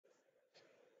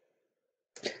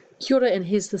Kia ora, and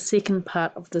here's the second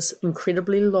part of this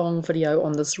incredibly long video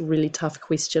on this really tough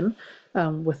question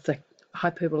with the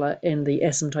hyperbola and the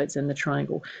asymptotes and the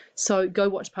triangle. So go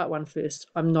watch part one first.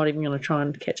 I'm not even going to try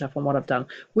and catch up on what I've done.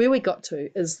 Where we got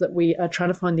to is that we are trying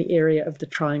to find the area of the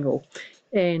triangle,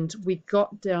 and we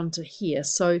got down to here.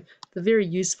 So the very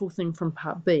useful thing from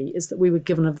part B is that we were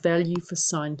given a value for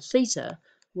sine theta,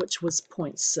 which was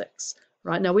 0.6.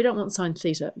 Right, now we don't want sine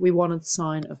theta, we wanted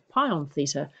sine of pi on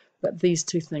theta, but these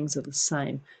two things are the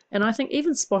same. And I think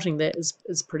even spotting that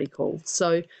is pretty cool.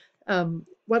 So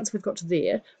once we've got to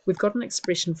there, we've got an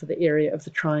expression for the area of the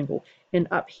triangle. And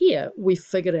up here, we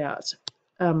figured out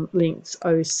lengths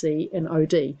OC and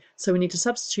OD. So we need to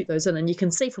substitute those in. And you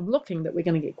can see from looking that we're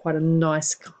going to get quite a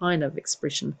nice kind of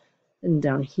expression in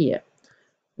down here.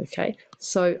 Okay,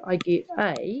 so I get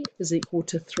A is equal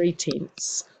to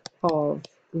 3/10 of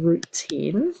root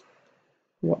 10.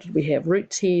 What did we have? Root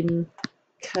 10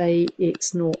 k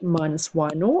x naught minus y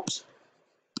naught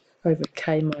over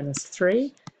k minus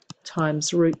 3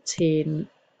 times root 10,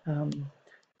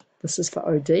 this is for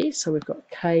OD, so we've got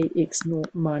k x naught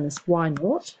minus y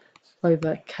naught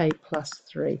over k plus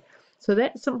 3. So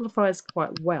that simplifies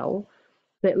quite well.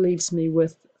 That leaves me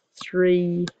with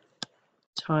 3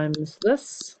 times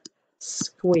this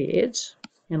squared,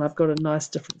 and I've got a nice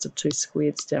difference of 2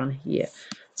 squareds down here.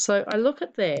 So I look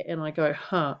at that and I go,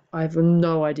 I have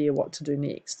no idea what to do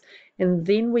next. And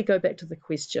then we go back to the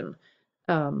question.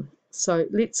 So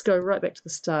let's go right back to the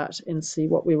start and see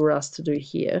what we were asked to do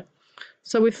here.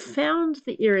 So we've found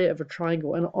the area of a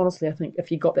triangle, and honestly I think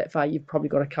if you got that far you've probably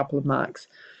got a couple of marks.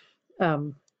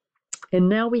 And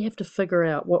now we have to figure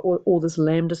out what all this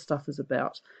lambda stuff is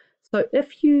about. So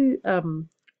if you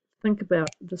think about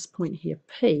this point here,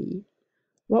 P,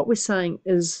 what we're saying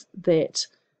is that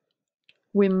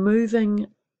we're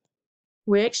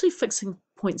actually fixing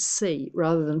point C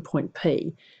rather than point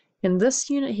P. And this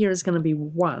unit here is going to be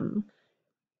 1.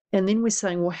 And then we're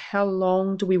saying, well, how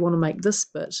long do we want to make this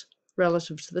bit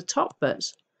relative to the top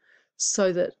bit?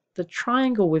 So that the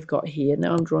triangle we've got here,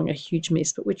 now I'm drawing a huge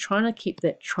mess, but we're trying to keep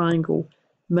that triangle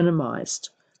minimized.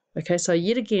 Okay, so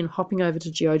yet again, hopping over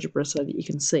to GeoGebra so that you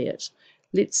can see it.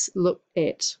 Let's look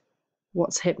at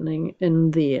what's happening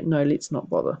in there. No, let's not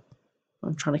bother.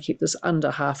 I'm trying to keep this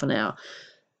under half an hour.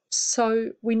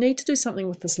 So we need to do something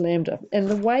with this lambda. And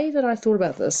the way that I thought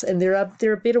about this, and there are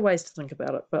better ways to think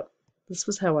about it, but this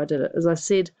was how I did it, is I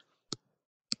said,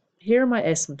 here are my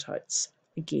asymptotes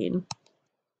again.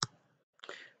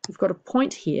 We've got a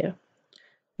point here,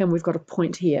 and we've got a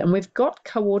point here, and we've got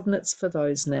coordinates for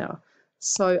those now.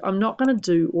 So I'm not going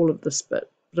to do all of this bit,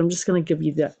 but I'm just going to give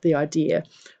you the idea.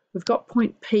 We've got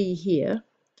point P here,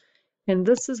 and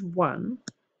this is 1,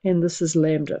 and this is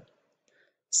lambda.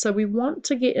 So we want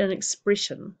to get an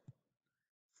expression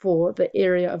for the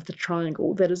area of the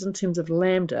triangle that is in terms of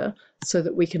lambda, so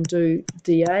that we can do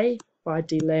dA by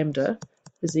d lambda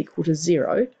is equal to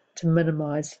 0 to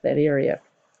minimize that area.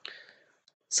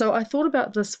 So I thought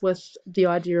about this with the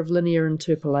idea of linear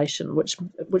interpolation,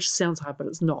 which sounds hard, but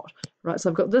it's not. Right? So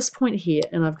I've got this point here,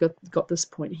 and I've got this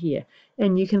point here.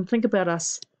 And you can think about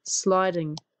us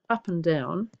sliding up and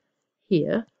down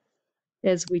here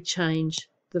as we change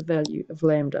the value of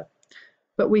lambda.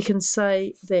 But we can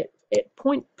say that at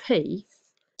point P,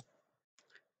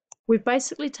 we're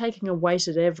basically taking a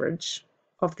weighted average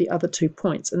of the other 2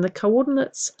 points. And the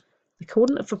coordinate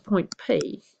for point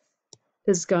P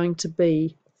is going to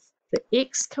be the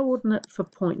x coordinate for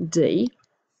point D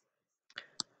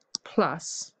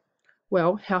plus,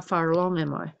 well, how far along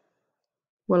am I?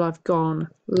 Well, I've gone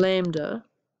lambda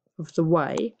of the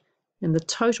way, and the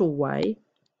total way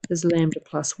is lambda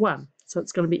plus 1. So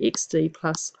it's going to be xd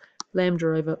plus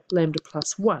lambda over lambda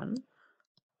plus 1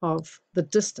 of the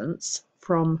distance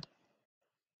from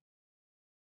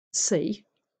C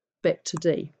back to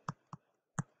D.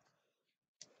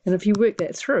 And if you work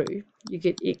that through, you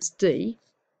get xd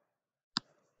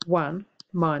 1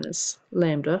 minus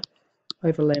lambda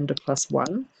over lambda plus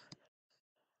 1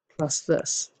 plus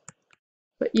this.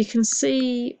 But you can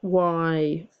see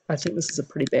why I think this is a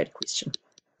pretty bad question.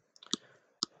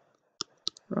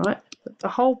 Right? But the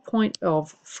whole point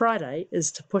of Friday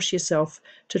is to push yourself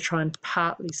to try and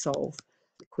partly solve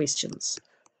the questions.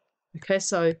 Okay,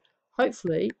 so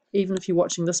hopefully, even if you're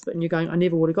watching this bit and you're going, I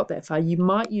never would have got that far, you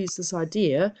might use this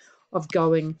idea of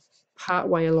going part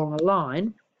way along a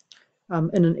line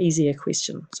in an easier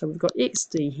question. So we've got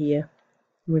xd here,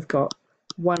 and we've got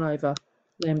 1 over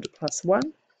lambda plus 1,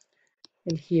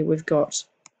 and here we've got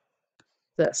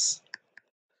this.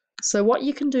 So what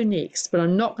you can do next, but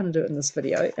I'm not going to do it in this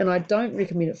video, and I don't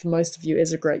recommend it for most of you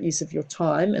as a great use of your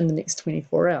time in the next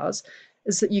 24 hours,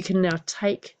 is that you can now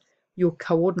take your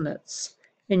coordinates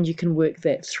and you can work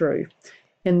that through.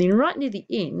 And then right near the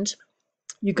end,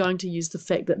 you're going to use the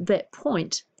fact that that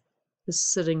point is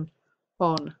sitting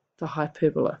on the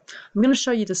hyperbola. I'm going to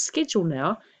show you the schedule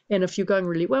now, and if you're going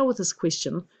really well with this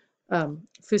question,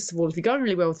 first of all, if you're going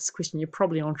really well with this question, you're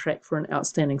probably on track for an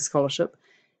outstanding scholarship,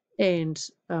 and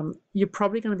you're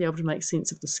probably going to be able to make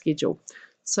sense of the schedule.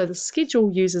 So the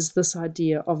schedule uses this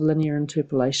idea of linear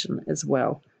interpolation as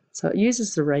well. So it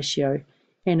uses the ratio,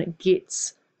 and it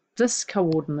gets this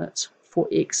coordinate for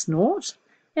x naught,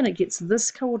 and it gets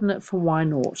this coordinate for y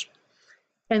naught.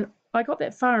 And I got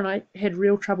that far and I had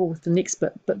real trouble with the next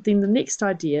bit, but then the next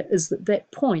idea is that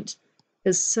that point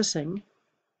is sitting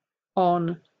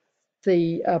on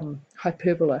the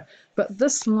hyperbola. But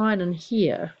this line in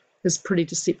here is pretty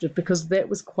deceptive because that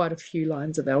was quite a few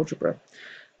lines of algebra.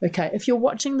 Okay, if you're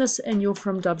watching this and you're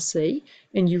from Dub C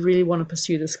and you really want to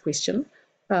pursue this question,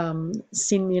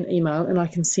 send me an email and I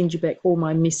can send you back all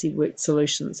my messy worked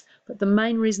solutions. But the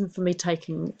main reason for me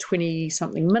taking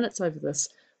 20-something minutes over this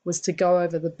was to go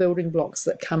over the building blocks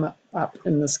that come up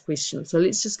in this question. So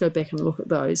let's just go back and look at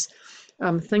those.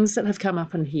 Things that have come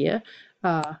up in here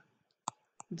are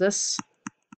this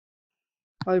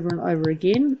over and over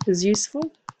again is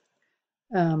useful.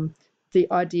 The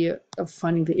idea of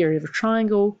finding the area of a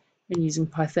triangle and using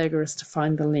Pythagoras to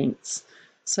find the lengths.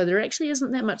 So there actually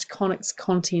isn't that much conics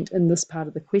content in this part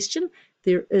of the question.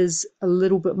 There is a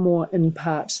little bit more in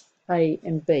part A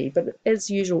and B, but as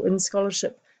usual in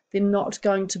scholarship, they're not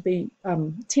going to be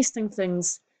testing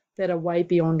things that are way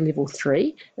beyond level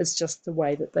 3. It's just the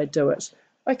way that they do it.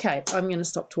 Okay, I'm going to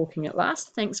stop talking at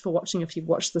last. Thanks for watching if you've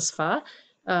watched this far.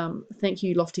 Thank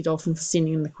you, Lofty Dolphin, for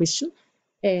sending in the question.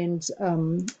 And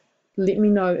let me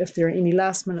know if there are any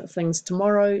last minute things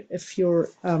tomorrow if you're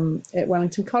at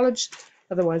Wellington College.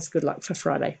 Otherwise, good luck for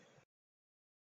Friday.